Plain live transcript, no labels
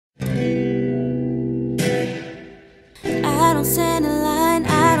don't stand in line,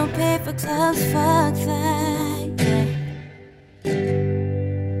 I don't pay for clubs, fuck that, yeah.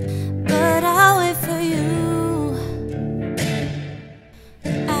 But I'll wait for you.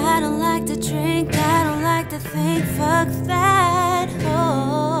 I don't like to drink, I don't like to think, fuck that,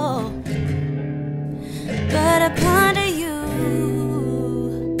 oh. But I ponder you.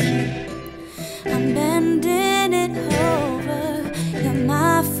 I'm bending it over. You're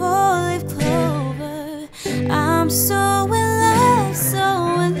my four-leaf clover. I'm so in love,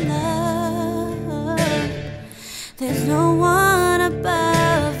 so in love. There's no one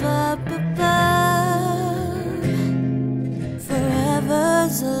above, up above.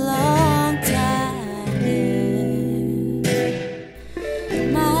 Forever's a long time, yeah.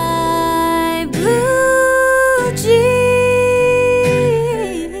 My blue jeans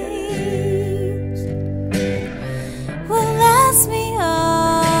will last me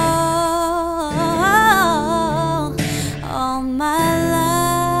all my life.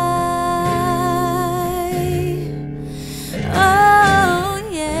 Oh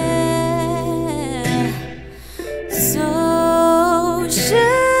yeah. So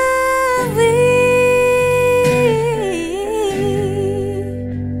should we?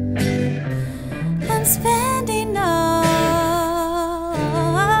 I'm spending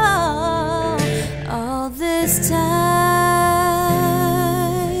all this time.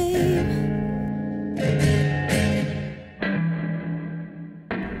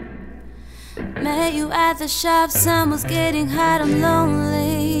 Met you at the shop, sun was getting hot, I'm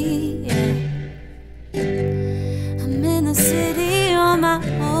lonely, yeah. I'm in the city on my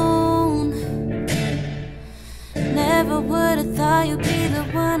own. Never would've thought you'd be the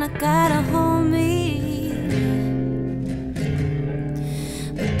one I gotta hold me.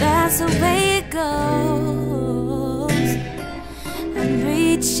 But that's the way it goes. I'm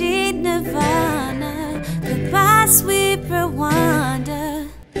reaching nirvana. Goodbye, sweet Rwanda.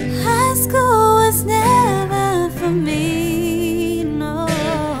 High school was never for me, no.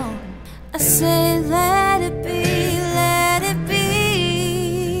 I say let it be, let it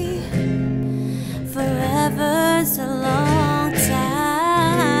be. Forever's a long time.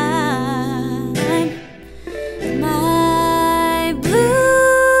 My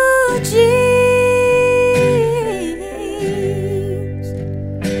blue jeans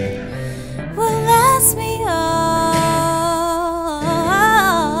will last me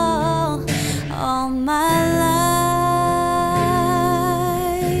all my life.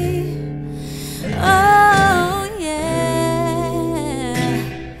 Oh yeah.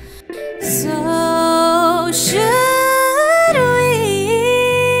 So should we?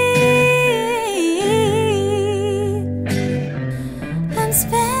 I'm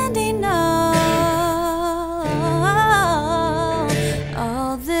spending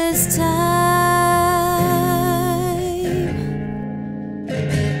all this time.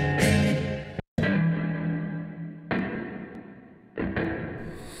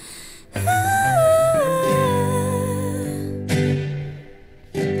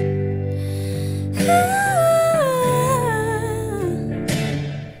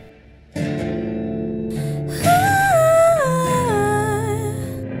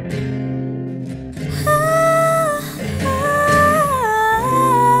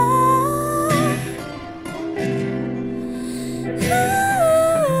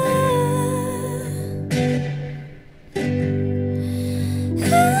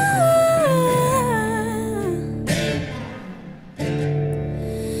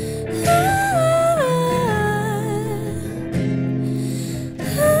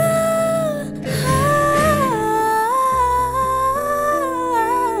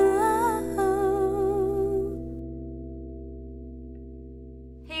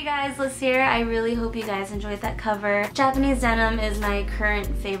 Hey guys, Liz here. I really hope you guys enjoyed that cover. Japanese Denim is my current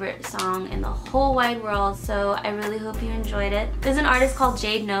favorite song in the whole wide world, so I really hope you enjoyed it. There's an artist called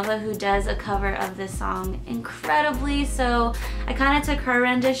Jade Novah who does a cover of this song incredibly, so I kind of took her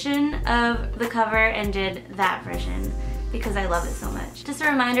rendition of the cover and did that version because I love it so much. Just a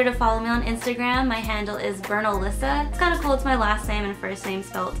reminder to follow me on Instagram. My handle is Bernalissa. It's kind of cool, it's my last name and first name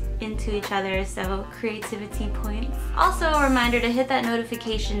spelled into each other, so creativity points. Also a reminder to hit that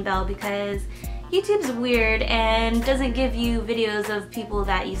notification bell because YouTube's weird and doesn't give you videos of people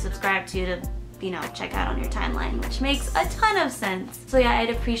that you subscribe to check out on your timeline, which makes a ton of sense. So yeah,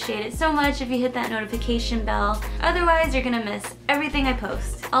 I'd appreciate it so much if you hit that notification bell. Otherwise, you're gonna miss everything I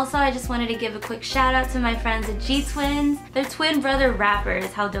post. Also, I just wanted to give a quick shout out to my friends at G-Twins. They're twin brother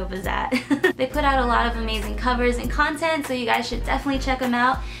rappers. How dope is that? They put out a lot of amazing covers and content, so you guys should definitely check them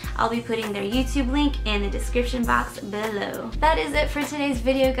out. I'll be putting their YouTube link in the description box below. That is it for today's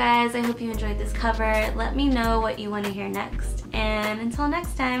video, guys. I hope you enjoyed this cover. Let me know what you want to hear next. And until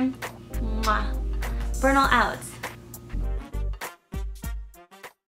next time, mwah. Bernal out.